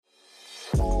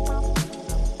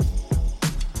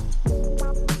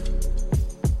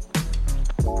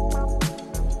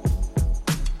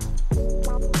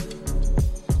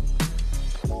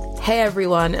Hey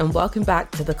everyone, and welcome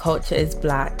back to The Culture is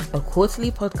Black, a quarterly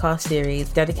podcast series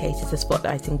dedicated to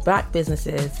spotlighting Black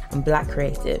businesses and Black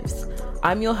creatives.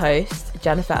 I'm your host,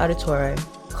 Jennifer Auditoro,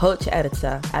 culture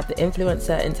editor at the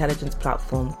influencer intelligence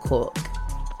platform Cork.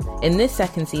 In this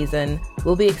second season,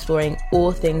 we'll be exploring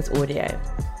all things audio,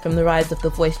 from the rise of the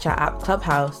voice chat app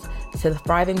Clubhouse to the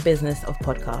thriving business of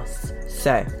podcasts.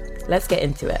 So, let's get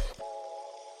into it.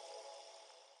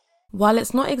 While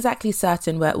it's not exactly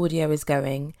certain where audio is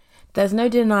going, there's no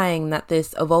denying that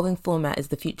this evolving format is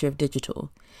the future of digital.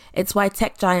 It's why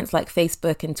tech giants like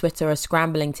Facebook and Twitter are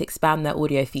scrambling to expand their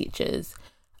audio features.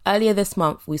 Earlier this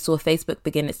month, we saw Facebook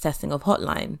begin its testing of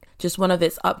Hotline, just one of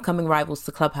its upcoming rivals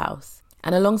to Clubhouse.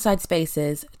 And alongside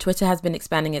Spaces, Twitter has been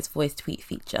expanding its voice tweet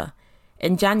feature.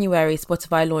 In January,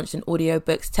 Spotify launched an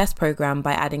audiobooks test program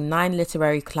by adding 9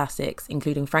 literary classics,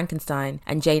 including Frankenstein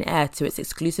and Jane Eyre, to its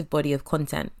exclusive body of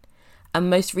content. And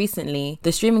most recently,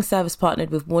 the streaming service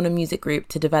partnered with Warner Music Group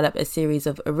to develop a series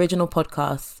of original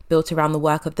podcasts built around the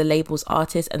work of the label's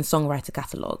artist and songwriter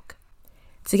catalogue.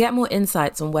 To get more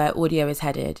insights on where audio is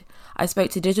headed, I spoke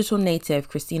to digital native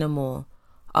Christina Moore.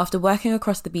 After working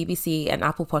across the BBC and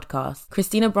Apple Podcasts,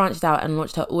 Christina branched out and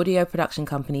launched her audio production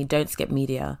company Don't Skip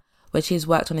Media, where she has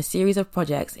worked on a series of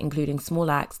projects including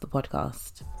Small Axe, the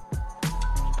podcast.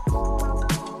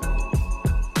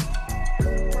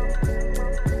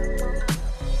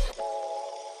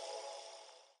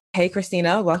 Hey,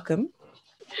 Christina, welcome.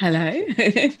 Hello.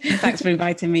 Thanks for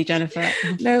inviting me, Jennifer.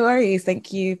 No worries.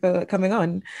 Thank you for coming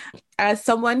on. As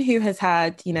someone who has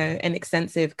had, an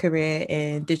extensive career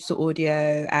in digital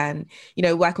audio and,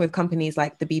 working with companies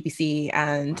like the BBC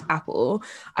and Apple,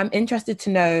 I'm interested to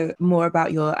know more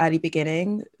about your early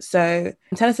beginning. So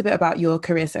tell us a bit about your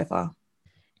career so far.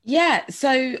 Yeah,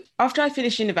 so after I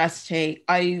finished university,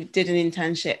 I did an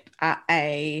internship at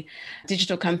a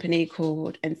digital company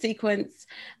called Sequence,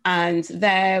 and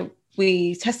there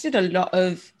we tested a lot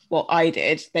of what I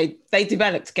did. They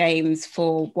developed games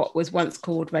for what was once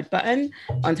called Red Button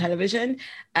on television,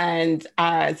 and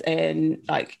as an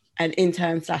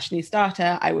intern / new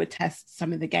starter, I would test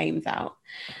some of the games out.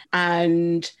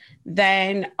 And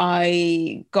then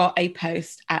I got a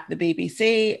post at the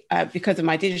BBC because of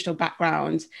my digital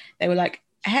background. They were like,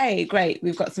 hey, great,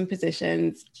 we've got some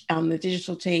positions on the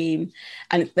digital team,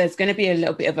 and there's going to be a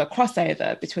little bit of a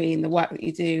crossover between the work that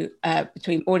you do,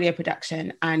 between audio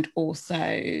production and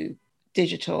also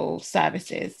digital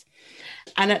services.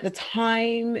 And at the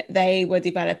time they were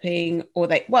developing,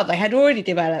 they had already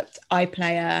developed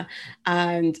iPlayer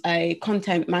and a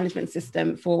content management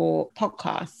system for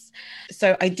podcasts.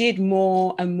 So I did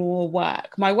more and more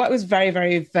work. My work was very,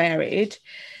 very varied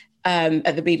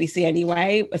at the BBC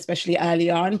anyway, especially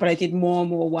early on, but I did more and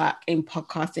more work in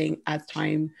podcasting as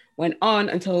time went on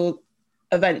until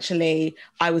eventually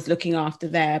I was looking after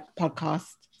their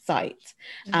podcast site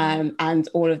and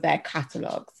all of their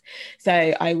catalogues. So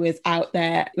I was out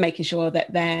there making sure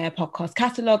that their podcast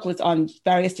catalogue was on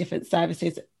various different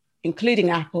services, including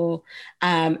Apple,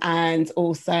 and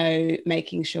also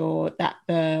making sure that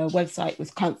the website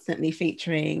was constantly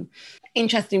featuring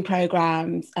interesting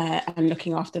programs and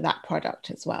looking after that product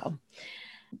as well.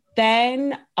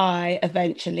 Then I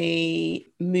eventually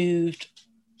moved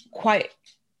quite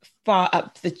far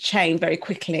up the chain very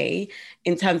quickly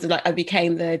in terms of I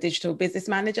became the digital business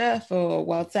manager for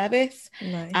World Service.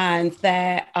 Nice. And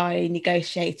there I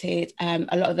negotiated a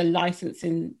lot of the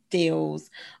licensing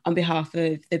deals on behalf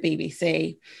of the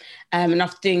BBC. And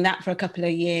after doing that for a couple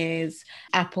of years,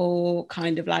 Apple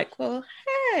kind of well,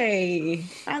 hey,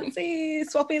 fancy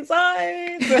swapping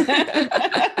sides.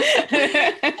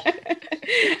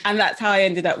 And that's how I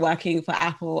ended up working for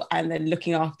Apple and then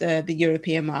looking after the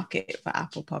European market for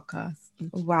Apple Podcasts.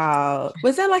 Wow.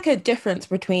 Was there a difference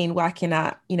between working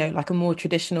at, a more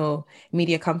traditional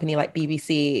media company like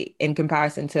BBC in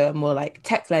comparison to a more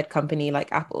tech-led company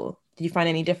like Apple? Did you find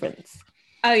any difference?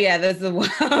 Oh yeah, there's a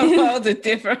world of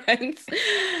difference.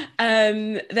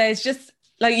 There's just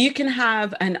you can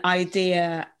have an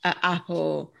idea at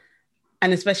Apple,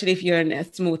 and especially if you're in a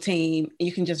small team,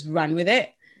 you can just run with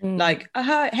it.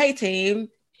 Hey team,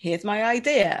 here's my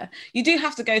idea. You do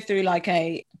have to go through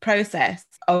a process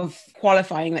of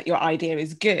qualifying that your idea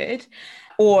is good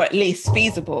or at least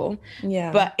feasible.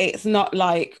 Yeah. But it's not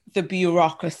like the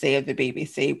bureaucracy of the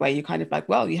BBC where you kind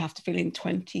of you have to fill in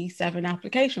 27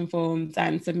 application forms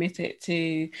and submit it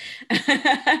to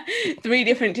 3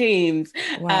 different teams.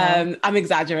 Wow. I'm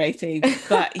exaggerating,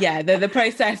 but yeah, the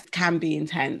process can be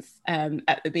intense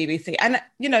at the BBC. And,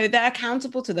 they're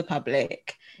accountable to the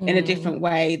public in a different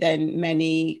way than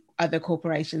many other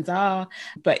corporations are.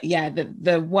 But yeah,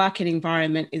 the working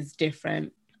environment is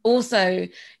different. Also,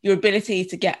 your ability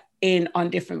to get in on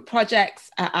different projects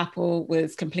at Apple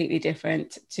was completely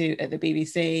different to at the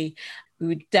BBC. We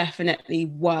would definitely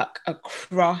work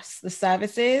across the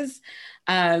services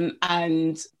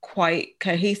and quite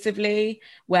cohesively,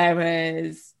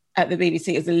 whereas at the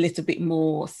BBC it was a little bit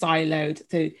more siloed.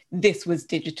 So this was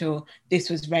digital, this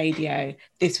was radio,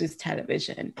 this was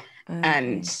television. Okay.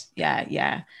 And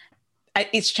yeah.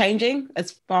 It's changing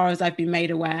as far as I've been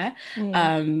made aware,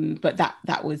 but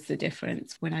that was the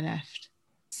difference when I left.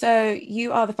 So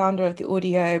you are the founder of the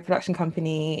audio production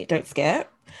company Don't Skip,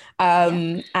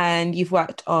 and you've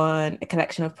worked on a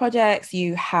collection of projects.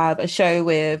 You have a show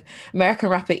with American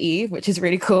rapper Eve, which is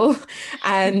really cool,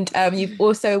 and you've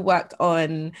also worked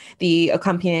on the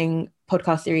accompanying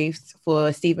podcast series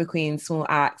for Steve McQueen's Small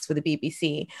Acts for the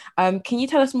BBC. Can you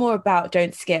tell us more about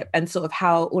Don't Skip and sort of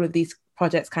how all of these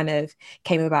projects kind of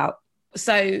came about?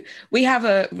 So we have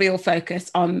a real focus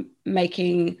on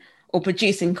making or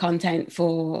producing content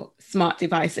for smart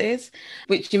devices,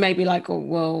 which you may be like, oh,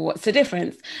 well, what's the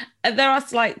difference? There are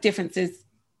slight differences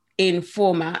in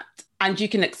format, and you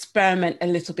can experiment a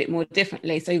little bit more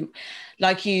differently. So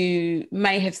like you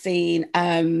may have seen,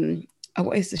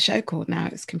 what is the show called now?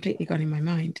 It's completely gone in my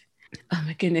mind. Oh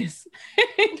my goodness.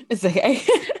 It's okay.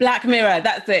 Black Mirror,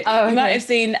 that's it. Oh, okay. You might have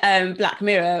seen Black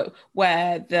Mirror,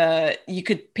 where you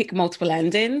could pick multiple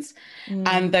endings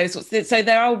and those sorts of things. So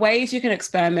there are ways you can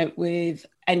experiment with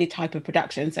any type of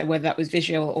production, so whether that was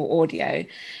visual or audio,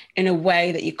 in a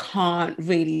way that you can't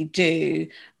really do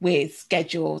with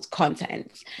scheduled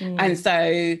content. And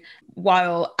so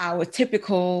while our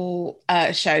typical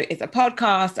show is a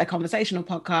podcast, a conversational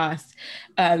podcast,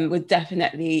 we're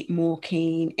definitely more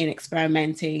keen in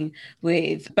experimenting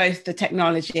with both the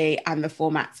technology and the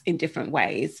formats in different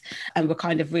ways. And we're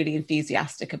kind of really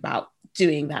enthusiastic about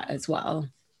doing that as well.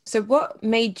 So what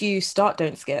made you start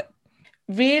Don't Skip?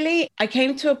 Really, I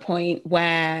came to a point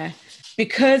where,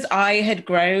 because I had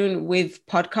grown with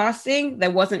podcasting,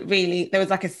 there was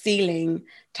like a ceiling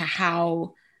to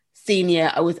how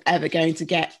senior I was ever going to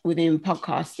get within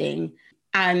podcasting.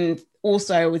 And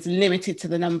also I was limited to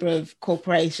the number of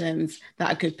corporations that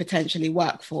I could potentially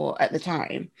work for at the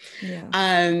time. Yeah.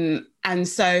 And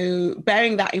so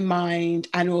bearing that in mind,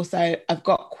 and also I've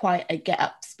got quite a get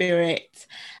up spirit,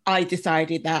 I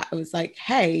decided that I was like,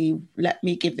 hey, let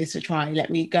me give this a try. Let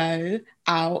me go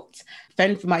out,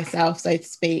 fend for myself, so to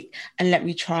speak, and let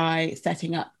me try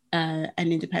setting up an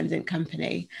independent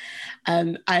company.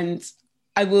 And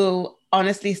I will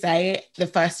honestly say the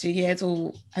first 2 years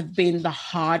will have been the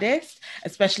hardest,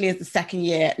 especially as the second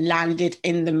year landed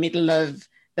in the middle of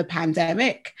the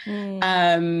pandemic.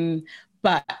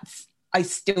 But I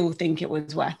still think it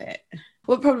was worth it.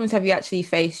 What problems have you actually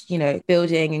faced,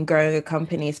 building and growing a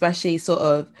company, especially sort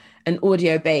of an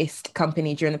audio-based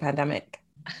company during the pandemic?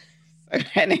 So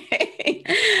many.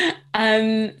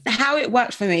 How it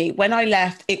worked for me, when I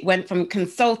left, it went from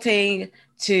consulting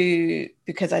to,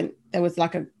 because there was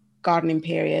like a gardening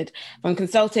period, from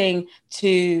consulting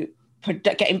to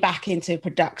getting back into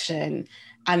production,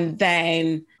 and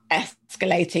then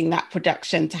escalating that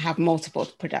production to have multiple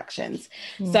productions.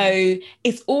 So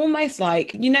it's almost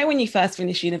like, when you first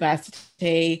finish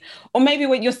university, or maybe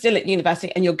when you're still at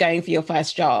university and you're going for your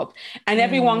first job, and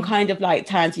everyone kind of like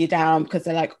turns you down because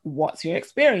they're like, what's your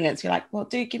experience? You're like, well,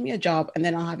 do give me a job and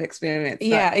then I'll have experience.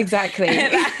 Yeah, exactly.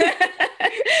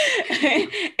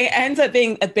 It ends up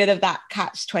being a bit of that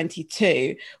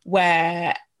catch-22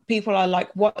 where people are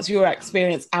like, what's your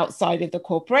experience outside of the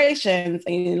corporations?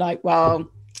 And you're like,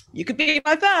 well, you could be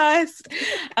my first.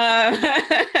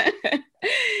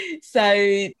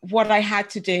 So what I had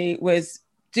to do was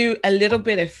do a little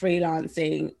bit of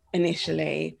freelancing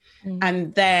initially,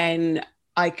 and then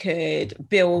I could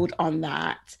build on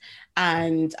that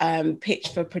and pitch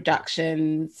for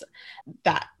productions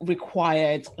that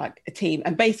required like a team,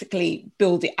 and basically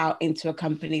build it out into a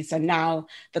company. So now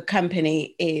the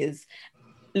company is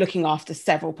looking after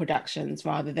several productions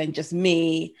rather than just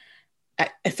me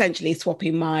essentially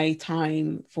swapping my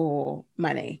time for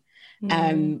money.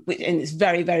 And it's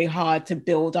very, very hard to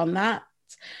build on that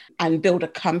and build a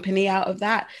company out of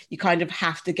that. You kind of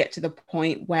have to get to the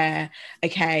point where,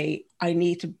 okay, I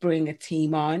need to bring a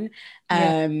team on.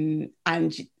 And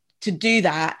to do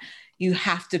that, you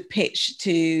have to pitch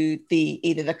to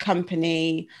either the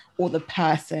company or the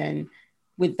person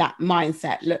with that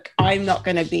mindset. Look, I'm not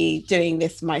going to be doing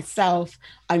this myself.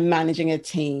 I'm managing a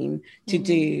team to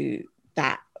do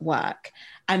that work.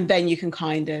 And then you can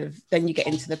then you get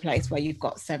into the place where you've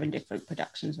got 7 different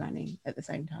productions running at the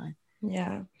same time.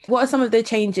 Yeah. What are some of the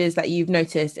changes that you've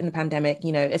noticed in the pandemic,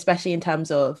 especially in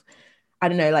terms of I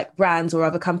don't know, like brands or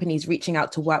other companies reaching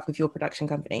out to work with your production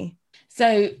company?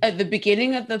 So at the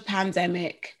beginning of the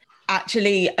pandemic,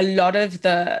 actually, a lot of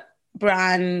the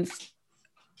brands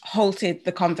halted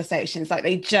the conversations, like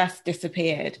they just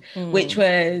disappeared, which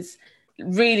was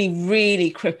really, really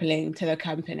crippling to the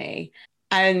company.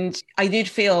 And I did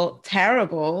feel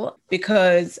terrible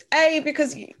because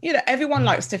everyone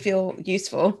likes to feel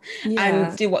useful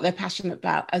and do what they're passionate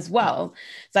about as well.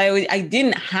 So I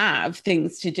didn't have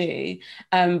things to do,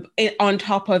 on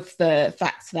top of the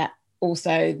fact that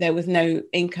also there was no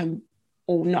income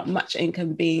or not much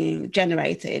income being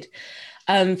generated,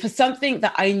 for something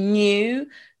that I knew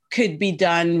could be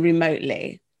done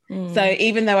remotely. So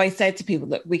even though I said to people,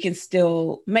 look, we can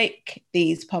still make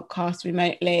these podcasts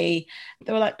remotely,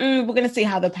 they were like, we're going to see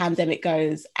how the pandemic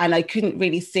goes. And I couldn't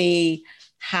really see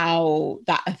how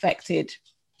that affected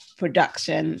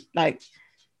production. Like,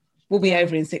 we'll be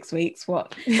over in 6 weeks.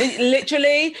 What?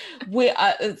 Literally,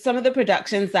 some of the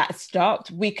productions that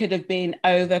stopped, we could have been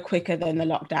over quicker than the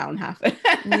lockdown happened.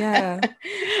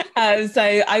 So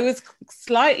I was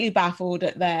slightly baffled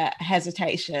at their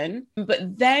hesitation.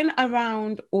 But then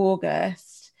around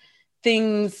August,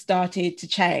 things started to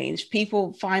change.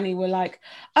 People finally were like,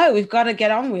 oh, we've got to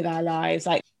get on with our lives.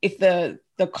 Like, if the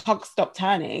cogs stop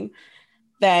turning,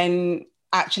 then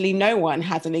actually no one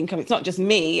has an income. It's not just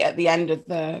me at the end of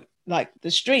the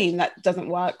stream that doesn't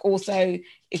work. Also,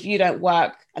 if you don't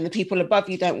work and the people above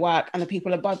you don't work and the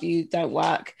people above you don't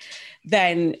work,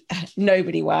 then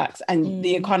nobody works and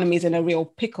the economy is in a real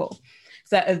pickle.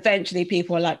 So eventually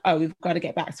people are like, oh, we've got to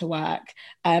get back to work.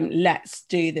 Let's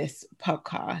do this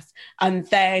podcast. And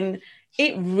then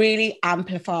it really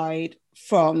amplified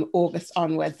from August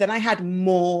onwards. Then I had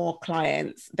more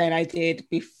clients than I did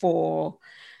before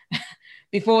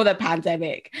the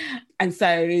pandemic. And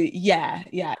so,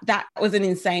 that was an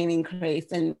insane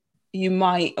increase. And you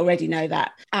might already know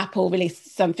that Apple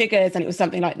released some figures and it was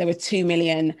something like there were 2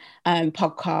 million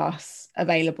podcasts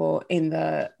available in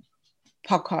the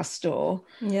podcast store.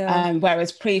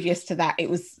 Whereas previous to that, it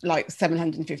was like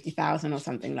 750,000 or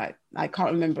something. Like, I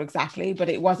can't remember exactly, but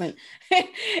it wasn't,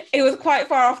 it was quite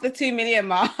far off the 2 million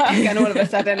mark. And all of a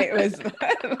sudden it was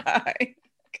like,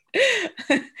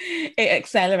 it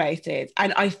accelerated,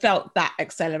 and I felt that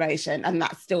acceleration, and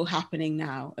that's still happening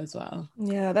now as well.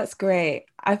 Yeah, that's great.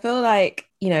 I feel like,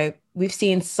 we've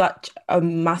seen such a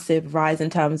massive rise in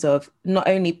terms of not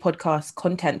only podcast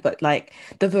content, but like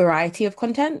the variety of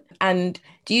content. And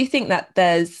do you think that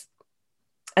there's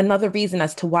another reason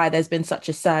as to why there's been such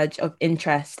a surge of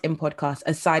interest in podcasts,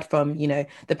 aside from,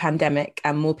 the pandemic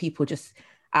and more people just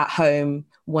at home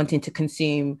wanting to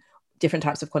consume different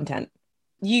types of content?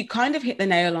 You kind of hit the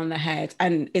nail on the head,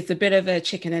 and it's a bit of a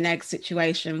chicken and egg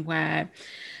situation where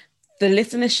the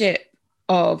listenership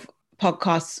of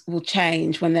podcasts will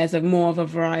change when there's more of a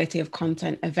variety of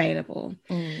content available.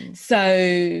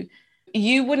 So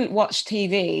you wouldn't watch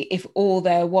TV if all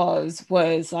there was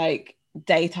like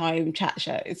daytime chat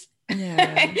shows.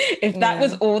 If that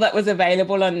was all that was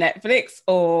available on Netflix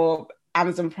or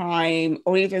Amazon Prime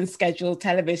or even scheduled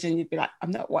television, you'd be like,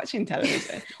 I'm not watching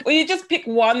television. Or you just pick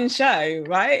one show,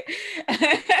 right?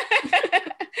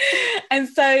 And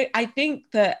so I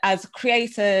think that as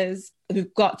creators,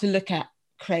 we've got to look at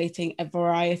creating a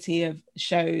variety of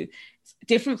shows,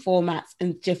 different formats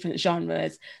and different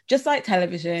genres, just like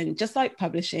television, just like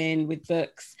publishing with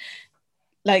books.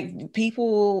 Like,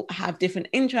 people have different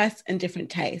interests and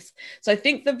different tastes. So I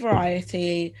think the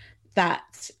variety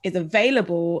that is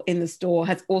available in the store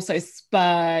has also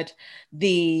spurred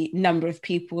the number of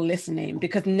people listening,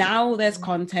 because now there's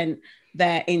content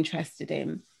they're interested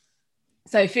in.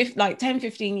 So 10,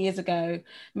 15 years ago,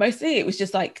 mostly it was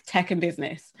just like tech and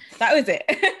business. That was it.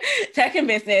 Tech and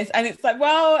business. And it's like,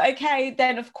 well, okay,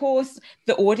 then of course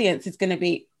the audience is going to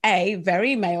be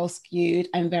very male skewed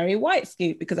and very white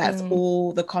skewed, because that's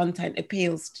all the content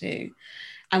appeals to.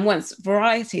 And once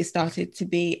variety started to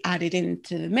be added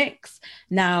into the mix,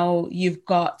 now you've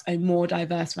got a more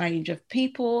diverse range of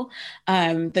people.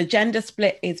 The gender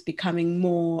split is becoming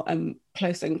more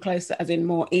closer and closer, as in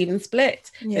more even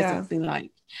split. There's something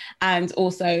like. And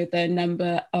also the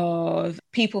number of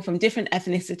people from different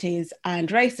ethnicities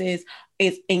and races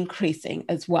is increasing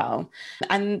as well.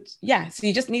 And so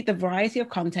you just need the variety of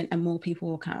content and more people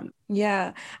will come.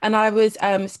 Yeah. And I was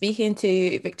speaking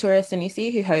to Victoria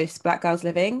Sanusi, who hosts Black Girls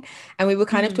Living, and we were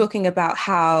kind of talking about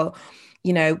how,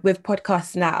 with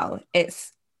podcasts now,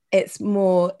 it's it's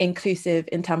more inclusive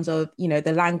in terms of, you know,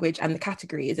 the language and the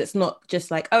categories. It's not just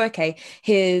like, oh, okay,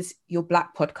 here's your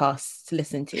Black podcasts to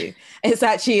listen to. It's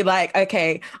actually like,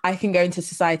 okay, I can go into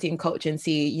society and culture and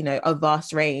see, you know, a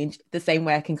vast range, the same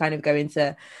way I can kind of go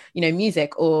into, you know,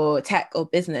 music or tech or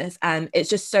business. And it's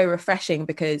just so refreshing,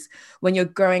 because when you're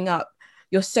growing up,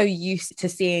 you're so used to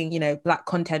seeing, you know, Black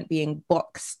content being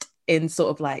boxed in sort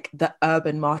of like the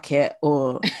urban market,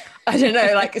 or I don't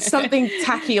know, like something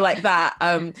tacky like that.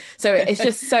 So it's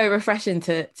just so refreshing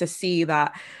to see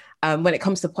that when it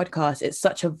comes to podcasts, it's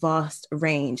such a vast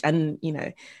range, and you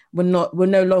know, we're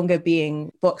no longer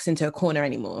being boxed into a corner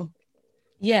anymore.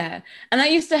 Yeah. And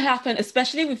that used to happen,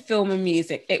 especially with film and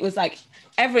music. It was like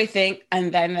everything,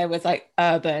 and then there was like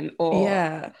urban or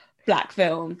Yeah, Black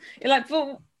film. You're like,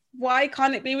 well, why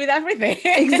can't it be with everything?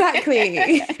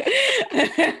 exactly.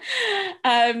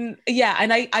 Yeah,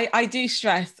 and I do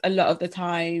stress a lot of the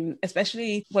time,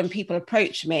 especially when people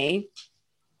approach me,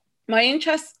 my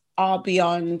interests are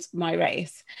beyond my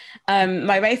race.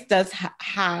 My race does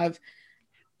have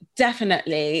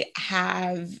definitely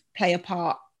play a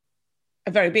part,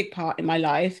 a very big part in my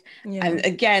life. Yeah. And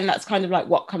again, that's kind of like,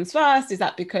 what comes first? Is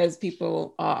that because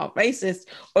people are racist,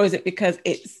 or is it because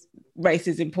race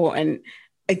is important?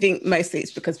 I think mostly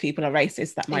it's because people are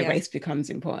racist that my race becomes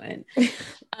important.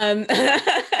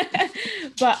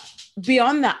 But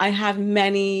beyond that, I have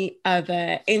many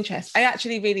other interests. I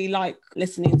actually really like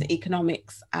listening to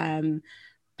economics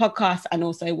podcasts, and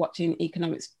also watching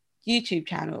economics YouTube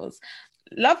channels.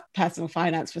 Love personal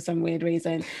finance for some weird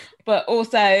reason, but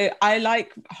also I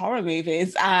like horror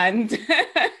movies, and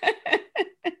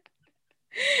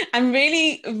and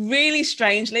really, really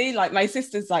strangely, like my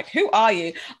sister's like, who are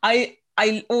you?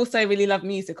 I also really love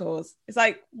musicals. It's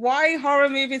like, why horror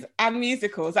movies and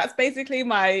musicals? That's basically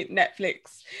my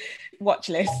Netflix watch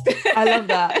list. I love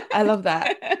that. I love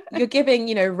that. You're giving,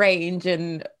 you know, range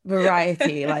and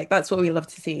variety. Like, that's what we love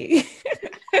to see.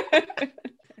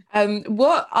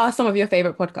 What are some of your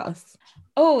favorite podcasts?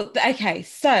 Oh, okay.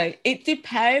 So it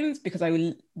depends, because I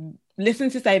will listen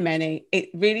to so many. It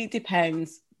really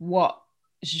depends what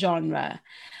genre.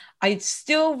 I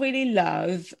still really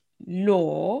love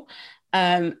law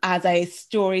as a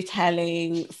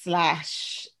storytelling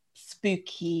slash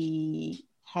spooky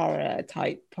horror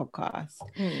type podcast.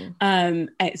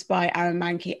 It's by Aaron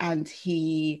Mankey, and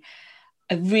he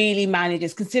really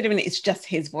manages, considering it's just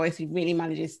his voice, he really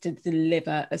manages to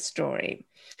deliver a story.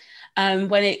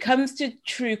 When it comes to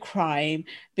true crime,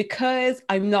 because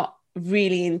I'm not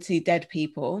really into dead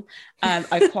people,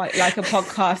 I quite like a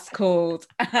podcast called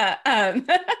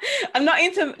I'm not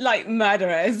into like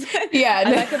murderers. Yeah,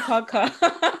 I like a podcast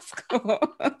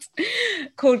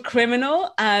called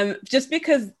Criminal, just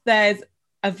because there's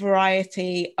a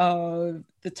variety of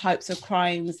the types of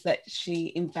crimes that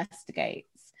she investigates.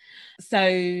 So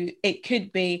it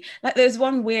could be like, there's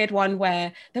one weird one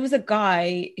where there was a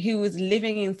guy who was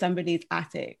living in somebody's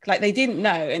attic, like they didn't know,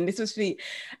 and this was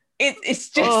it's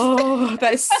just, oh,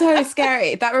 that is so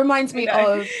scary. That reminds me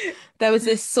of, there was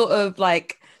this sort of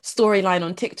like storyline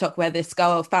on TikTok where this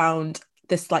girl found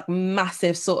this like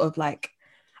massive sort of like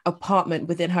apartment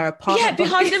within her apartment. Yeah,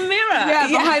 behind the mirror.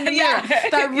 Behind the mirror.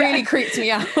 That really creeped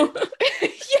me out.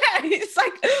 Yeah, it's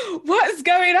like, what's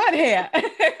going on here?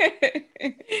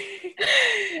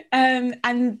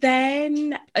 And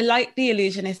then I like the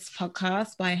Illusionist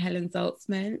podcast by Helen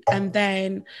Zaltzman. And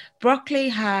then Broccoli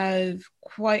have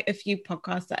quite a few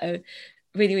podcasts that are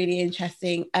really, really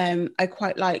interesting. I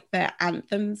quite like their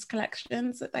anthems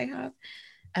collections that they have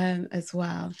as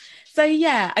well. So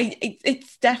yeah,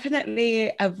 it's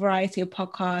definitely a variety of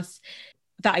podcasts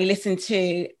that I listen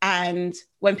to. And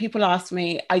when people ask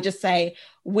me, I just say,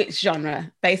 which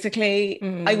genre? Basically,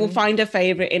 I will find a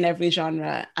favorite in every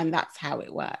genre, and that's how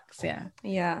it works. Yeah.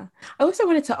 Yeah. I also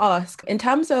wanted to ask, in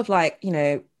terms of like, you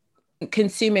know,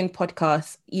 consuming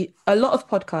podcasts, a lot of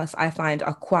podcasts I find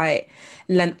are quite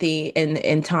lengthy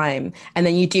in time, and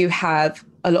then you do have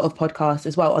a lot of podcasts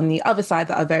as well on the other side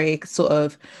that are very sort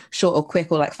of short or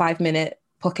quick, or like 5-minute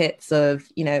pockets of,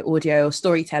 you know, audio or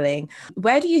storytelling.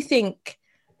 Where do you think,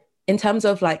 in terms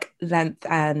of like length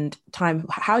and time,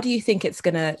 how do you think it's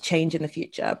going to change in the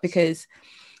future? Because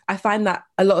I find that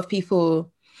a lot of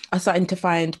people are starting to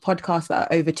find podcasts that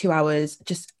are over 2 hours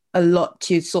just a lot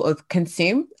to sort of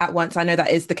consume at once. I know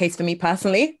that is the case for me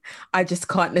personally. I just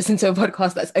can't listen to a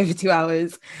podcast that's over 2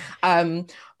 hours.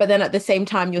 But then at the same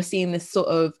time, you're seeing this sort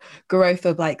of growth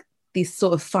of like these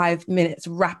sort of 5 minutes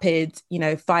rapid, you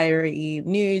know, fiery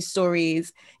news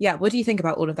stories. Yeah. What do you think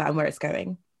about all of that and where it's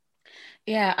going?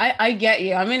 Yeah, I get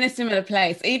you. I'm in a similar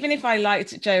place. Even if I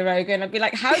liked Joe Rogan, I'd be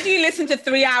like, how do you listen to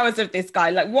 3 hours of this guy?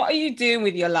 Like, what are you doing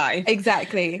with your life?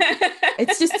 Exactly.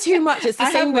 It's just too much. It's the I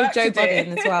have same with work Joe to do.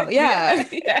 Budden as well. Yeah,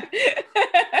 Yeah.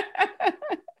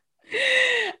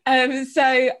 yeah.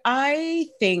 So I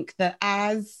think that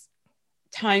as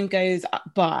time goes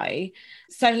by,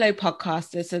 solo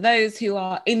podcasters, so those who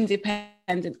are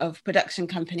independent of production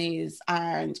companies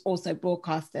and also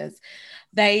broadcasters,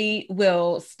 they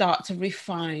will start to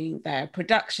refine their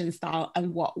production style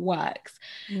and what works.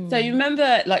 So you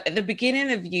remember, like at the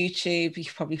beginning of YouTube,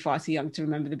 you're probably far too young to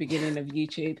remember the beginning of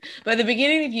YouTube, but at the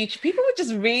beginning of YouTube, people would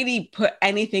just really put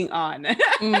anything on.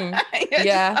 You're just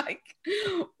Yeah. like,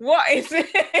 what is this?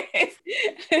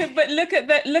 But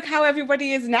look how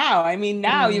everybody is now. I mean,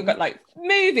 now you've got like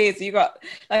movies, you've got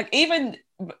like even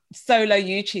solo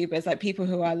YouTubers, like people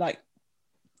who are like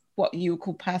what you would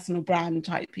call personal brand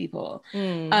type people.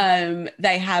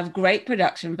 They have great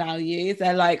production values.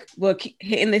 They're like, we're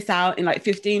hitting this out in like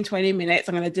 15, 20 minutes.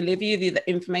 I'm going to deliver you the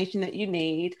information that you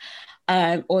need.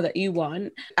 Or that you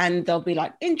want, and there'll be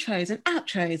like intros and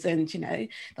outros, and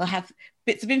they'll have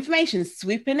bits of information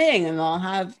swooping in, and they'll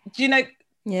have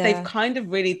they've kind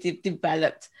of really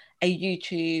developed a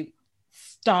YouTube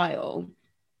style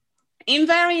in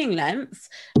varying lengths,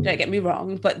 don't get me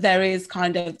wrong, but there is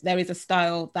a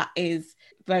style that is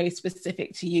very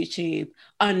specific to YouTube,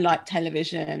 unlike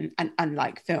television and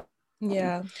unlike film.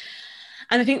 Yeah.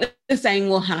 And I think that the same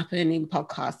will happen in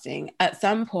podcasting at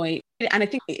some point. And I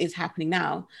think it is happening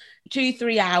now.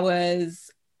 2-3 hours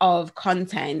of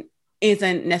content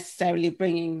isn't necessarily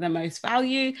bringing the most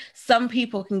value. Some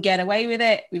people can get away with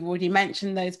it. We've already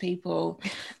mentioned those people.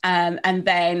 And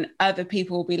then other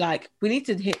people will be like, we need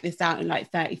to hit this out in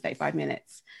like 30, 35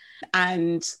 minutes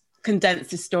and condense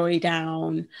the story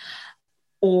down,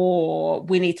 or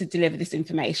we need to deliver this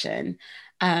information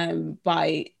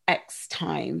by X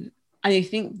time. And I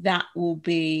think that will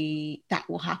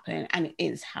happen, and it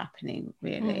is happening,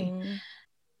 really.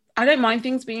 I don't mind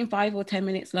things being 5 or 10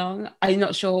 minutes long. I'm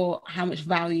not sure how much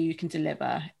value you can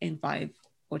deliver in 5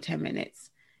 or 10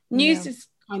 minutes. News is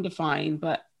kind of fine,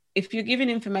 but if you're giving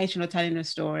information or telling a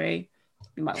story,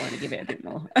 you might want to give it a bit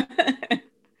more.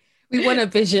 We want to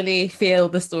visually feel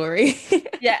the story.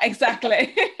 Yeah,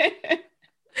 exactly.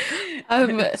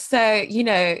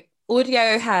 So,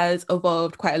 audio has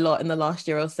evolved quite a lot in the last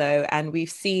year or so, and we've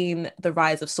seen the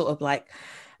rise of sort of like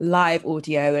live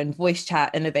audio and voice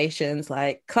chat innovations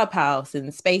like Clubhouse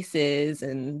and Spaces,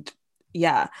 and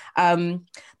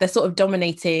they're sort of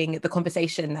dominating the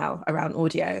conversation now around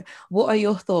audio. What are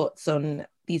your thoughts on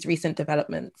these recent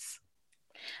developments?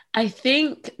 I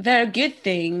think they're a good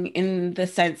thing in the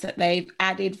sense that they've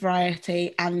added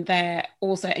variety, and they're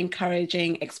also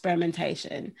encouraging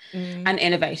experimentation and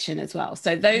innovation as well.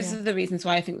 So those are the reasons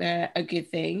why I think they're a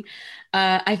good thing.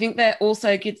 I think they're also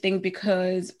a good thing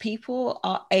because people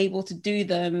are able to do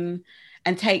them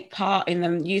and take part in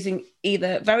them using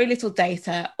either very little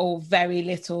data or very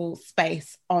little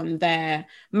space on their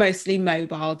mostly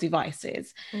mobile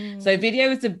devices. So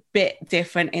video is a bit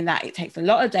different in that it takes a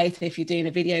lot of data if you're doing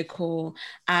a video call,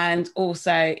 and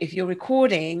also if you're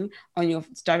recording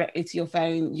directly to your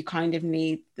phone, you kind of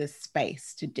need the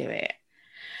space to do it.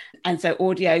 And so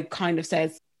audio kind of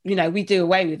says, we do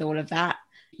away with all of that.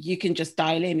 You can just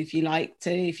dial in if you like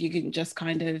to, if you can just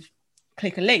kind of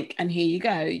click a link and here you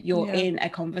go, you're in a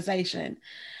conversation.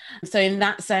 So in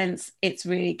that sense, it's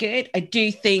really good. I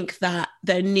do think that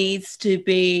there needs to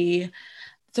be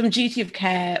some duty of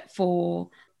care for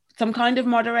some kind of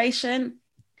moderation,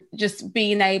 just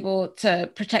being able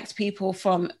to protect people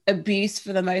from abuse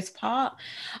for the most part.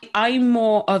 I'm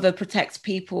more of a protect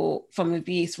people from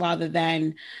abuse rather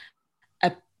than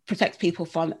protect people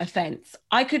from offense.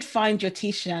 I could find your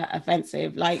t-shirt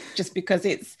offensive, like just because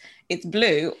it's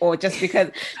blue, or just because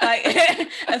like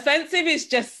offensive is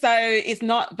just so it's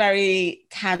not very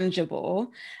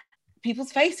tangible.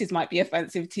 People's faces might be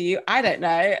offensive to you. I don't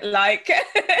know. Like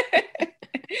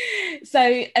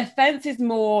so offense is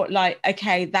more like,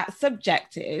 okay, that's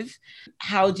subjective.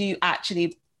 How do you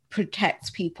actually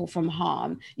protect people from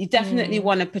harm? You definitely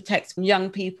want to protect young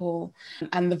people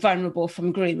and the vulnerable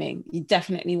from grooming. You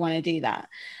definitely want to do that.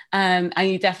 And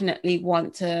you definitely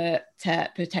want to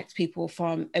protect people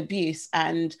from abuse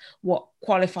and what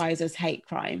qualifies as hate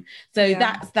crime. So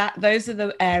those are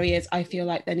the areas I feel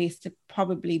like there needs to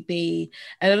probably be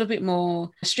a little bit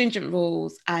more stringent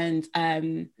rules and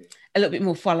a little bit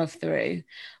more follow through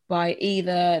by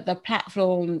either the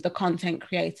platform, the content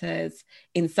creators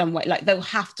in some way. Like they'll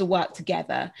have to work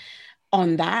together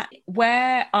on that.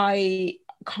 Where I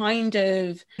kind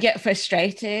of get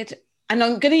frustrated, and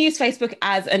I'm going to use Facebook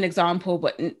as an example,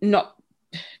 but not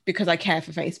because I care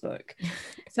for Facebook.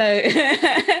 So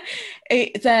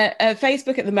it's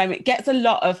Facebook at the moment gets a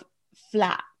lot of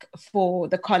flack for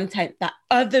the content that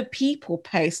other people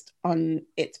post on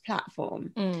its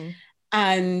platform.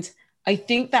 And I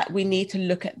think that we need to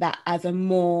look at that as a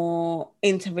more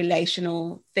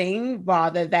interrelational thing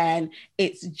rather than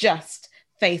it's just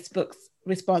Facebook's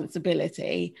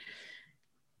responsibility.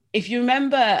 If you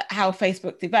remember how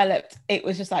Facebook developed, it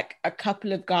was just like a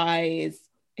couple of guys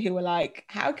who were like,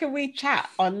 how can we chat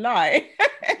online?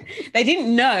 They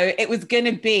didn't know it was going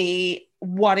to be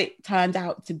what it turned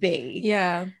out to be.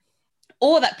 Yeah.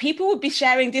 Or that people would be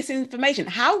sharing disinformation.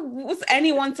 How was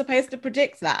anyone supposed to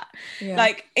predict that? Yeah.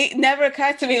 Like, it never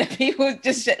occurred to me that people would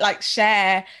just like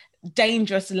share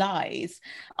dangerous lies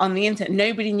on the internet.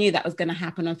 Nobody knew that was going to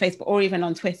happen on Facebook or even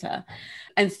on Twitter.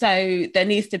 And so there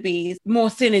needs to be more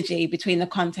synergy between the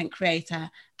content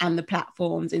creator and the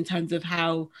platforms in terms of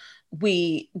how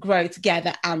we grow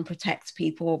together and protect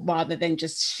people rather than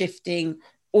just shifting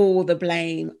all the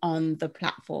blame on the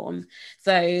platform.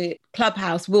 So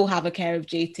Clubhouse will have a care of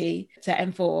duty to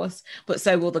enforce, but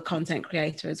so will the content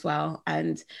creator as well.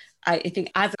 And I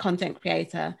think as a content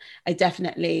creator, I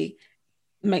definitely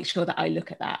make sure that I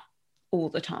look at that all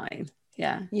the time.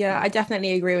 Yeah, I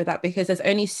definitely agree with that, because there's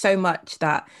only so much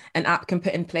that an app can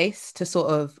put in place to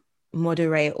sort of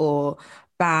moderate or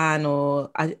ban or,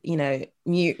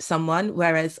 mute someone.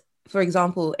 Whereas, for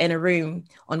example, in a room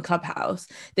on Clubhouse,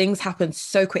 things happen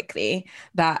so quickly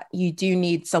that you do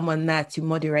need someone there to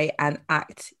moderate and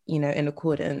act, in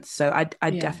accordance. So I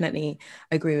definitely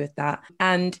agree with that.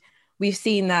 And we've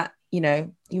seen that, you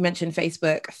mentioned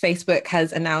Facebook. Facebook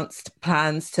has announced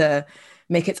plans to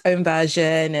make its own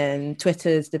version, and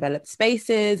Twitter's developed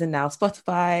Spaces, and now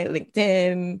Spotify,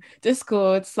 LinkedIn,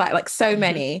 Discord, like so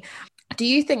many. Do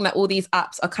you think that all these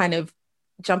apps are kind of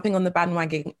jumping on the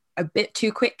bandwagon a bit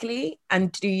too quickly? And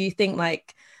do you think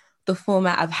like the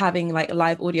format of having like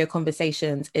live audio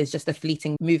conversations is just a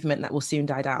fleeting movement that will soon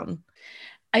die down?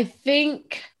 I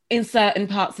think in certain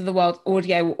parts of the world,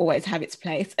 audio will always have its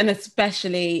place, and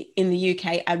especially in the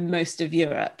UK and most of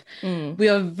Europe. We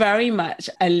are very much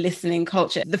a listening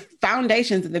culture. The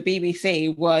foundations of the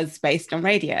BBC was based on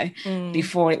radio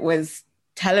before it was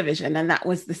television, and that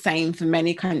was the same for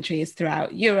many countries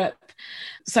throughout Europe.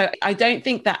 So I don't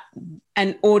think that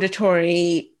an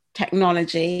auditory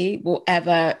technology will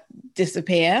ever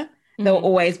disappear. There will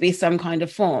always be some kind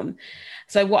of form.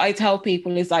 So what I tell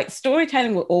people is like,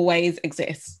 storytelling will always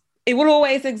exist. It will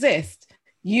always exist.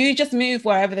 You just move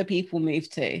wherever the people move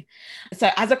to. So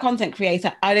as a content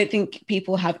creator, I don't think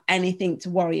people have anything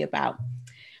to worry about.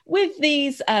 With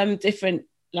these different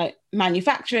like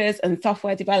manufacturers and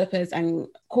software developers and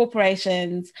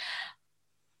corporations,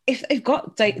 if they've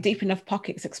got deep enough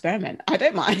pockets, experiment. I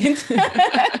don't mind.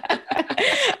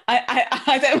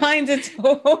 I don't mind at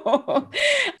all.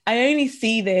 I only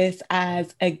see this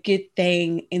as a good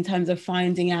thing in terms of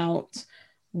finding out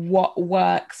what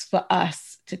works for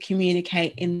us to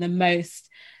communicate in the most,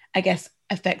 I guess,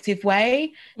 effective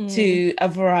way to a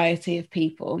variety of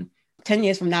people. 10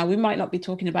 years from now, we might not be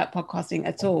talking about podcasting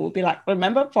at all. We'll be like,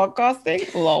 remember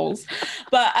podcasting? Lols.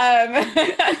 But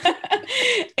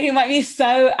it might be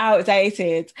so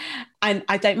outdated. And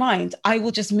I don't mind. I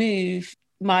will just move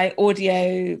my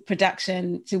audio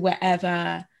production to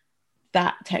wherever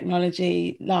that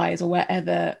technology lies or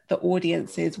wherever the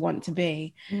audiences want to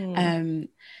be.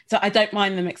 So I don't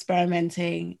mind them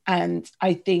experimenting. And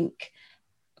I think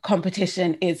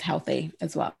competition is healthy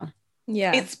as well.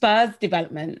 Yeah. It spurs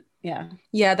development.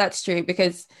 Yeah, that's true,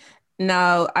 because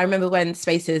now I remember when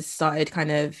Spaces started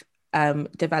kind of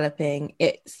developing,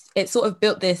 it sort of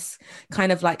built this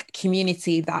kind of like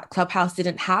community that Clubhouse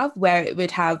didn't have, where it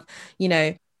would have,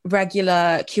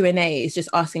 regular Q&As just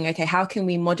asking, okay, how can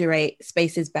we moderate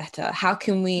Spaces better? How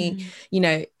can we,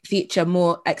 feature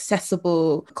more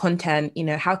accessible content?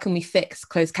 How can we fix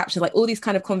closed captions? Like all these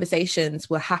kind of conversations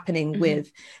were happening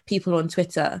with people on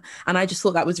Twitter. And I just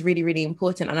thought that was really, really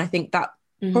important. And I think that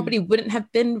probably wouldn't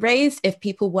have been raised if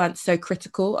people weren't so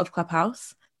critical of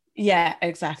Clubhouse. Yeah,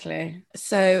 exactly.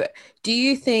 So do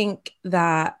you think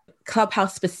that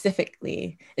Clubhouse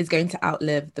specifically is going to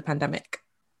outlive the pandemic?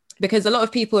 Because a lot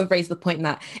of people have raised the point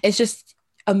that it's just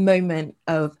a moment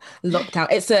of lockdown.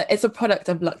 It's a product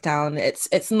of lockdown.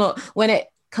 It's not, when it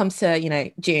comes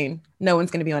to, June, no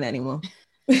one's going to be on it anymore.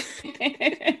 The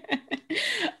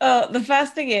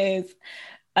first thing is,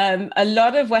 a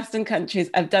lot of Western countries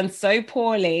have done so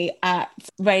poorly at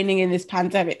reining in this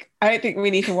pandemic. I don't think we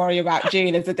need to worry about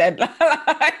June as a deadline.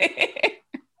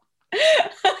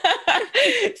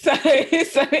 So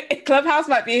Clubhouse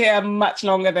might be here much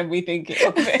longer than we think it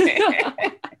will be.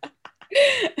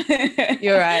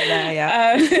 You're right there,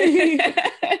 yeah.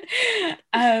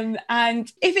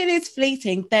 And if it is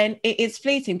fleeting, then it is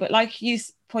fleeting. But like you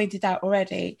pointed out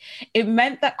already, it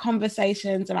meant that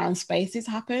conversations around spaces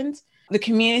happened. The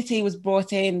community was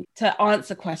brought in to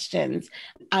answer questions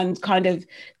and kind of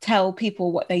tell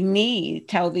people what they need,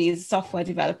 tell these software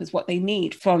developers what they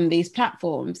need from these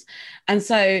platforms. And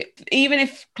so even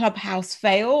if Clubhouse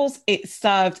fails, it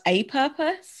served a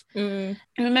purpose. I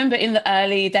remember in the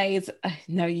early days,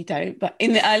 no, you don't, but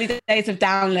in the early days of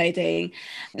downloading,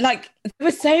 like there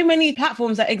were so many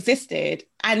platforms that existed.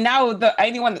 And now the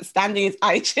only one that's standing is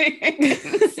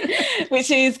iTunes,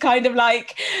 which is kind of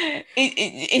like,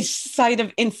 it's kind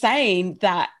of insane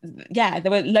that, yeah,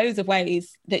 there were loads of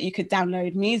ways that you could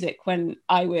download music when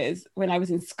I was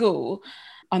in school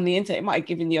on the internet. It might have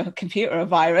given your computer a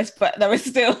virus, but there were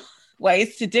still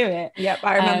ways to do it. Yep,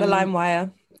 I remember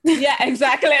LimeWire. Yeah,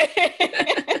 exactly.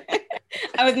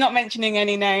 I was not mentioning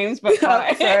any names, but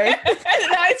sorry. No,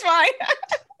 it's fine.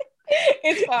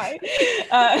 It's fine.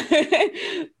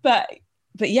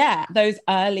 But yeah, those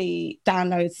early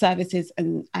download services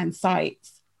and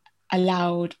sites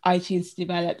allowed iTunes to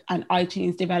develop, and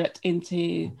iTunes developed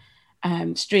into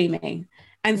streaming.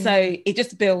 And so it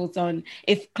just builds on,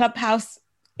 if Clubhouse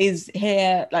is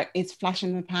here, like it's flash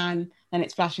in the pan, then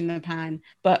it's flash in the pan.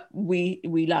 But we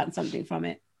learned something from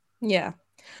it. Yeah.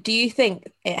 Do you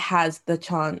think it has the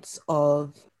chance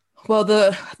of, well,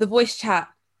 the voice chat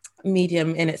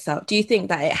medium in itself, do you think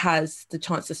that it has the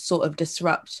chance to sort of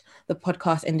disrupt the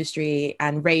podcast industry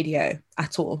and radio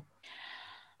at all?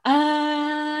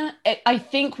 I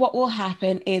think what will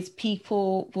happen is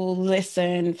people will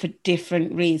listen for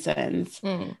different reasons.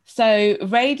 So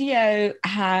radio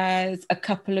has a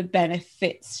couple of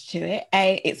benefits to it.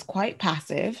 It's quite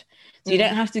passive. So you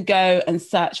don't have to go and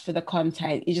search for the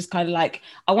content. You just kind of like,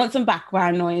 I want some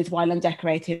background noise while I'm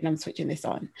decorating and I'm switching this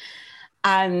on.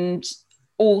 And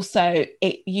also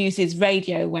it uses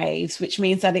radio waves, which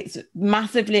means that it's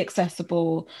massively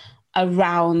accessible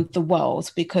around the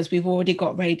world, because we've already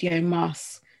got radio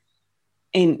masts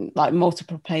in like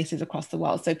multiple places across the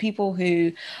world. So people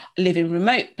who live in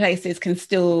remote places can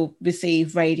still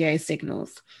receive radio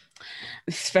signals.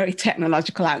 It's a very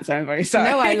technological answer. I'm very sorry.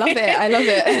 No, I love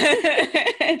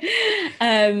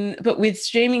it. But with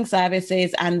streaming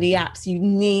services and the apps, you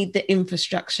need the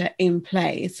infrastructure in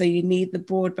place. So you need the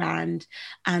broadband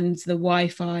and the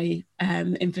Wi-Fi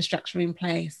infrastructure in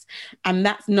place. And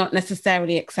that's not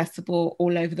necessarily accessible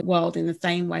all over the world in the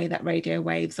same way that radio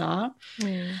waves are.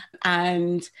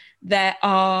 And there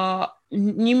are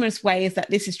numerous ways that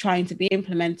this is trying to be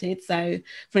implemented. So,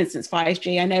 for instance,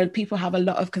 5G. I know people have a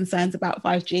lot of concerns about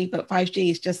 5G, but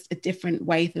 5G is just a different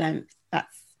wavelength.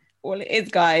 That's all it is,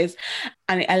 guys.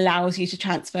 And it allows you to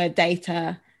transfer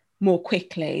data more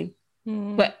quickly.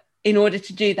 But in order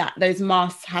to do that, those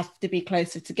masts have to be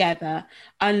closer together,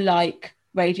 unlike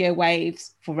radio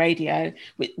waves for radio,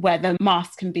 where the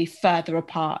masts can be further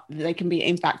apart. They can be,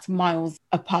 in fact, miles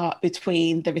apart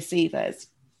between the receivers.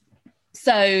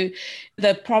 So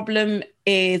the problem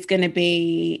is going to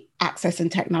be access and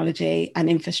technology and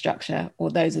infrastructure, or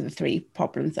those are the three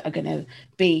problems that are going to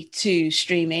be to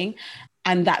streaming.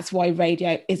 And that's why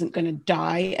radio isn't going to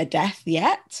die a death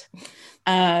yet.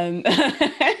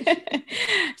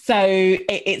 So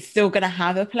it's still going to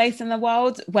have a place in the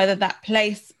world. Whether that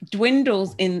place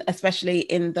dwindles especially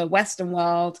in the Western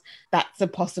world, that's a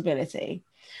possibility.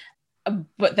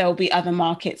 But there'll be other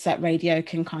markets that radio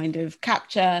can kind of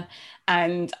capture.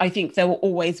 And I think there will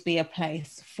always be a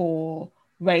place for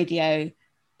radio,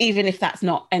 even if that's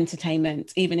not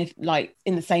entertainment, even if like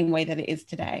in the same way that it is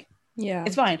today. Yeah,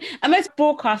 it's fine. And most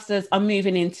broadcasters are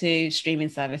moving into streaming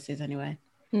services anyway.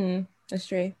 That's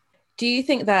true. Do you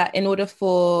think that in order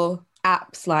for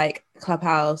apps like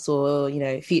Clubhouse or, you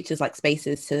know, features like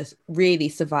Spaces to really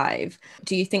survive,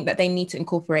 do you think that they need to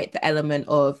incorporate the element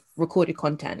of recorded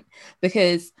content?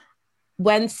 Because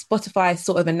when Spotify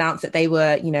sort of announced that they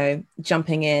were, you know,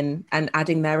 jumping in and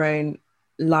adding their own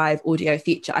live audio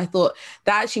feature, I thought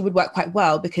that actually would work quite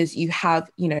well, because you have,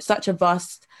 you know, such a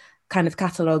vast kind of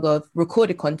catalogue of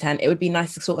recorded content. It would be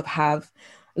nice to sort of have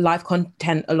live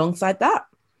content alongside that.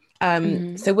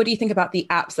 So what do you think about the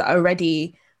apps that are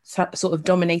already sort of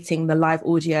dominating the live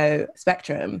audio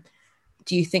spectrum?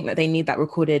 Do you think that they need that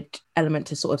recorded element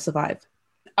to sort of survive?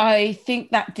 I think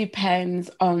that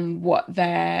depends on what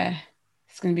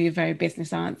it's going to be a very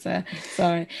business answer.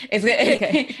 Sorry.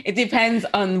 It depends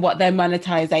on what their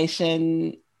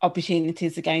monetization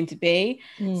opportunities are going to be.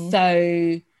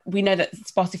 So we know that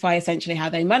Spotify, essentially how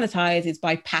they monetize is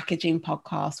by packaging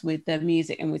podcasts with the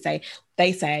music. And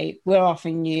they say, we're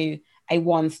offering you a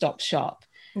one-stop shop.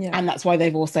 And that's why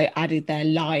they've also added their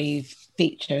live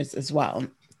features as well.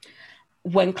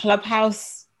 When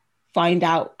Clubhouse find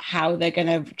out how they're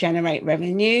going to generate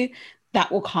revenue,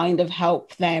 that will kind of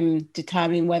help them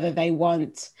determine whether they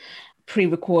want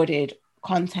pre-recorded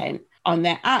content on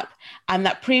their app. And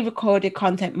that pre-recorded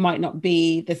content might not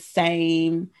be the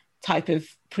same type of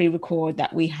pre-record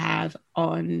that we have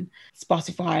on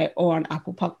Spotify or on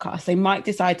Apple Podcasts. They might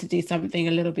decide to do something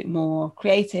a little bit more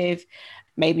creative,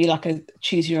 maybe like a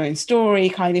choose your own story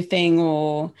kind of thing,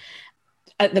 or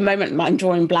at the moment I'm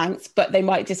drawing blanks, but they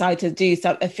might decide to do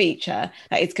a feature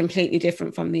that is completely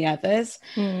different from the others.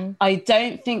 I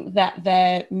don't think that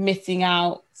they're missing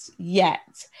out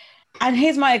yet. And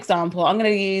here's my example. I'm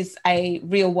going to use a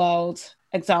real world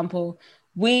example.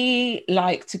 We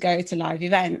like to go to live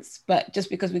events, but just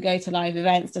because we go to live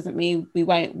events doesn't mean we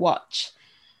won't watch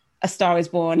A Star is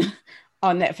Born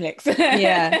on Netflix.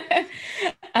 Yeah.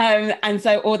 And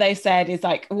so all they said is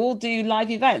like, we'll do live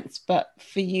events, but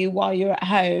for you while you're at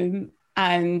home.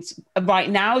 And right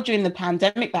now during the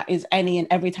pandemic, that is any and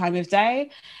every time of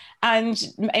day. And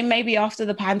maybe after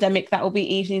the pandemic, that will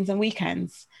be evenings and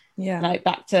weekends. Yeah. Like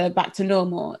back to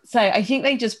normal. So I think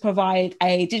they just provide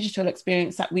a digital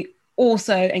experience that we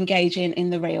also engage in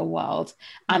the real world.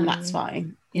 And that's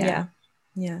fine. Yeah.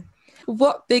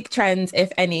 What big trends,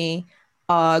 if any,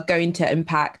 are going to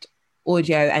impact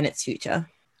audio and its future?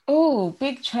 Oh,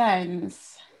 big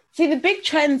trends. See, the big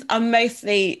trends are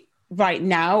mostly right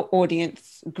now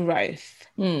audience growth.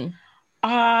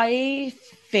 I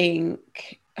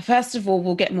think, first of all,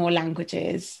 we'll get more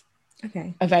languages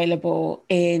available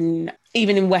even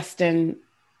in Western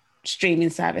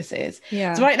streaming services.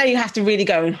 Yeah. So right now you have to really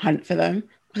go and hunt for them.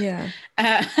 Yeah.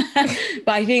 But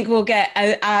I think we'll get,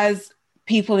 as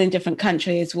people in different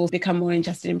countries will become more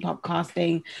interested in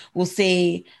podcasting, we'll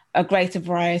see a greater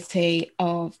variety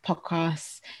of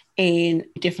podcasts in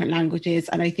different languages.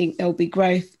 And I think there'll be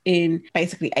growth in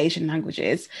basically Asian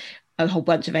languages, a whole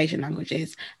bunch of Asian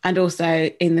languages. And also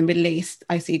in the Middle East,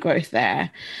 I see growth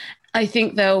there. I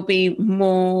think there'll be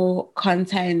more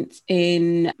content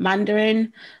in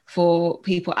Mandarin for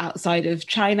people outside of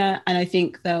China. And I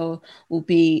think there will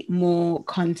be more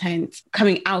content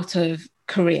coming out of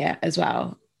Korea as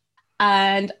well.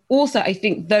 And also, I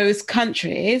think those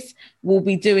countries will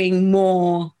be doing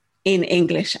more in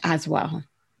English as well.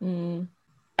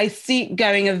 I see it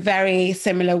going a very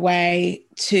similar way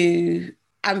to,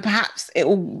 and perhaps it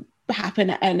will happen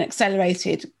at an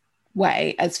accelerated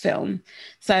way as film.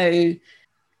 So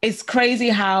it's crazy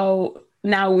how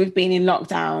now we've been in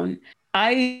lockdown,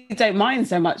 I don't mind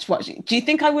so much watching. Do you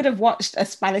think I would have watched a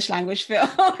Spanish language film?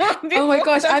 Oh my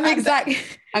gosh, I'm exactly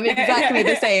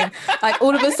the same. Like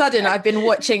all of a sudden I've been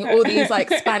watching all these like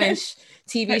Spanish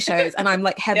TV shows and I'm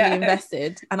like heavily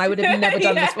invested, and I would have never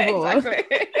done this before.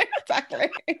 Exactly.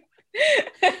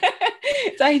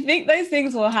 So I think those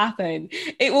things will happen.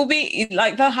 It will be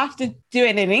like they'll have to do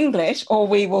it in English, or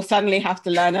we will suddenly have to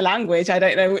learn a language. I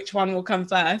don't know which one will come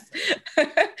first.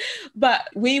 But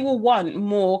we will want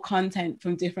more content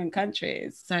from different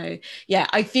countries. So yeah,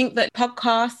 I think that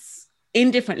podcasts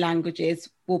in different languages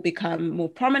will become more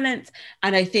prominent.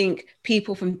 And I think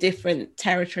people from different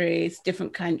territories,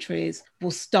 different countries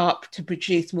will start to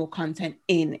produce more content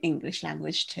in English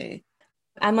language too.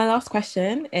 And my last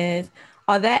question is,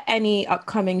 are there any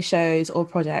upcoming shows or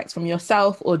projects from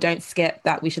yourself or Don't Skip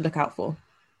that we should look out for?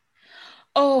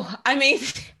 Oh, I mean,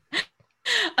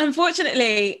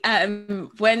 unfortunately,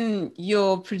 when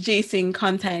you're producing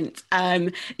content,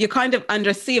 you're kind of under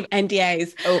a sea of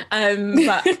NDAs.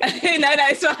 But no,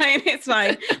 it's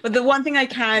fine. But the one thing I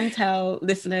can tell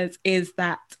listeners is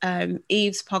that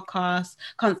Eve's podcast,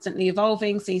 Constantly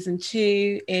Evolving, season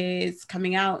 2 is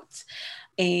coming out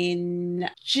in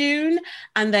June.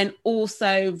 And then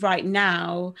also right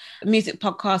now, a music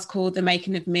podcast called The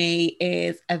Making of Me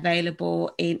is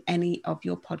available in any of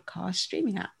your podcast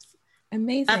streaming apps.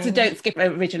 Amazing. That's a Don't Skip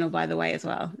original, by the way, as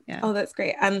well. Yeah. Oh, that's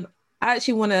great. And I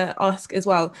actually want to ask as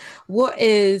well, what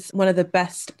is one of the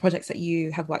best projects that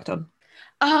you have worked on?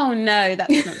 Oh, no,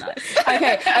 that's not nice.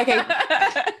 Okay.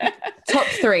 Top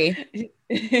 3.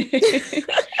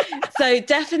 So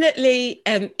definitely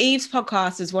Eve's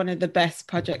podcast is one of the best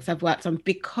projects I've worked on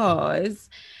because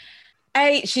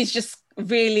she's just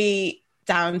really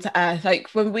down to earth. Like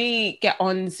when we get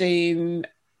on Zoom,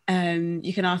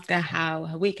 you can ask her how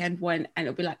her weekend went and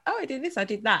it'll be like, oh, I did this, I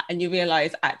did that. And you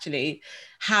realize actually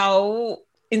how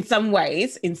in some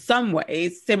ways,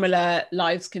 similar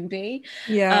lives can be.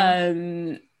 Yeah.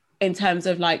 In terms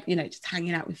of like, just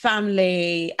hanging out with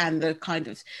family and the kind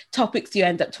of topics you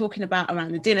end up talking about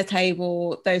around the dinner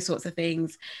table, those sorts of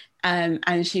things.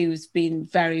 And she was being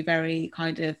very, very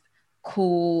kind of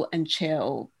cool and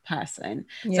chill person.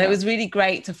 Yeah. So it was really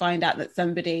great to find out that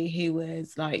somebody who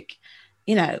was like,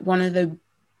 you know, one of the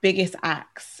biggest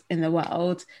acts in the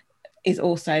world is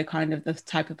also kind of the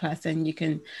type of person you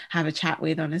can have a chat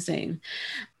with on a Zoom.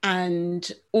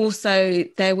 And also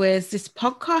there was this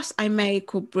podcast I made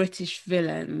called British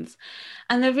Villains.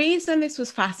 And the reason this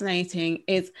was fascinating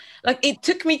is like, it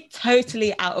took me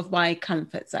totally out of my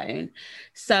comfort zone.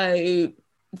 So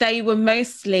they were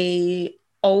mostly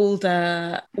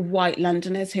older white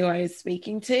Londoners who I was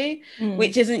speaking to,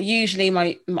 which isn't usually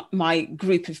my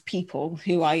group of people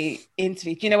who I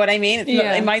interview. Do you know what I mean? It's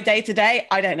not in my day-to-day,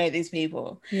 I don't know these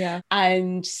people. Yeah.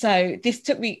 And so this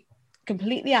took me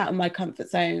completely out of my comfort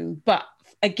zone. But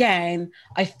again,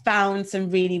 I found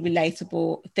some really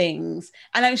relatable things.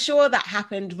 And I'm sure that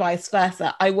happened vice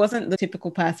versa. I wasn't the typical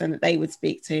person that they would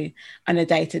speak to on a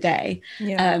day-to-day.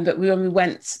 But when we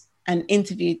went and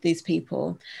interviewed these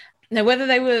people, now, whether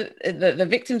they were the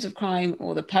victims of crime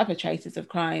or the perpetrators of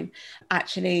crime,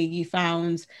 actually, you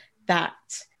found that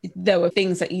there were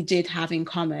things that you did have in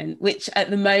common, which at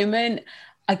the moment,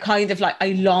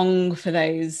 I long for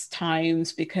those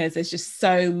times because there's just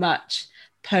so much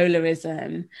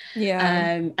polarism.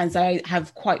 And so I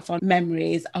have quite fond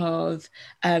memories of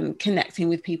connecting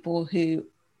with people who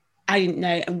I didn't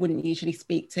know and wouldn't usually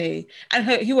speak to, and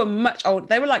who were much older.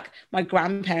 They were like my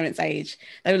grandparents' age.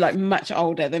 They were like much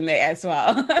older than me as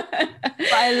well. But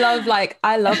I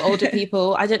love older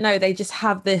people. I don't know, they just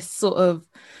have this sort of,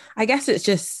 I guess it's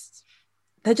just,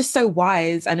 they're just so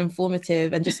wise and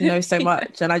informative and just know so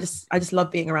much. And I just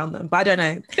love being around them. But I don't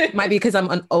know, it might be because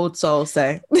I'm an old soul,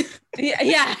 so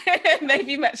yeah,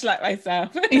 maybe much like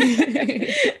myself.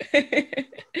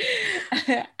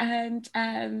 And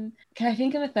can I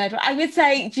think of a third one? I would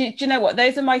say, do you know what?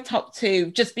 Those are my top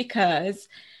two, just because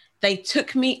they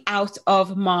took me out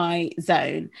of my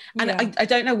zone. And I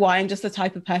don't know why. I'm just the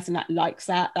type of person that likes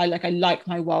that. I like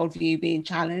my worldview being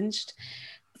challenged.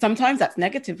 Sometimes that's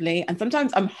negatively, and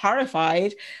sometimes I'm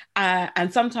horrified,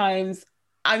 and sometimes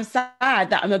I'm sad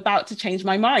that I'm about to change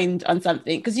my mind on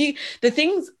something, because the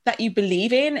things that you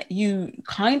believe in, you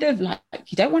kind of like,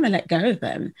 you don't want to let go of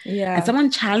them. And someone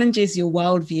challenges your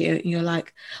worldview and you're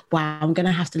like, wow, I'm going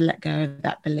to have to let go of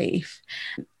that belief.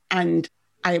 And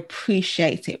I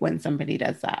appreciate it when somebody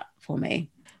does that for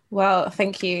me. Well,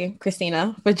 thank you,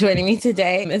 Christina, for joining me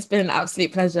today. It's been an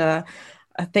absolute pleasure.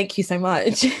 Thank you so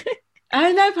much.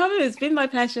 Oh, no problem. It's been my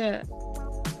pleasure.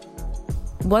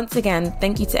 Once again,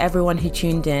 thank you to everyone who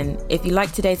tuned in. If you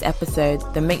liked today's episode,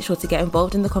 then make sure to get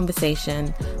involved in the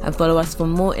conversation and follow us for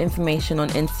more information on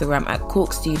Instagram at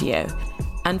Cork Studio,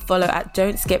 and follow at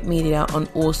Don't Skip Media on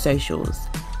all socials.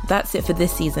 That's it for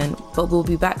this season, but we'll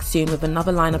be back soon with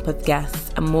another lineup of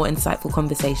guests and more insightful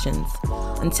conversations.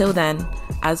 Until then,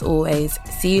 as always,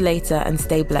 see you later and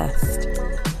stay blessed.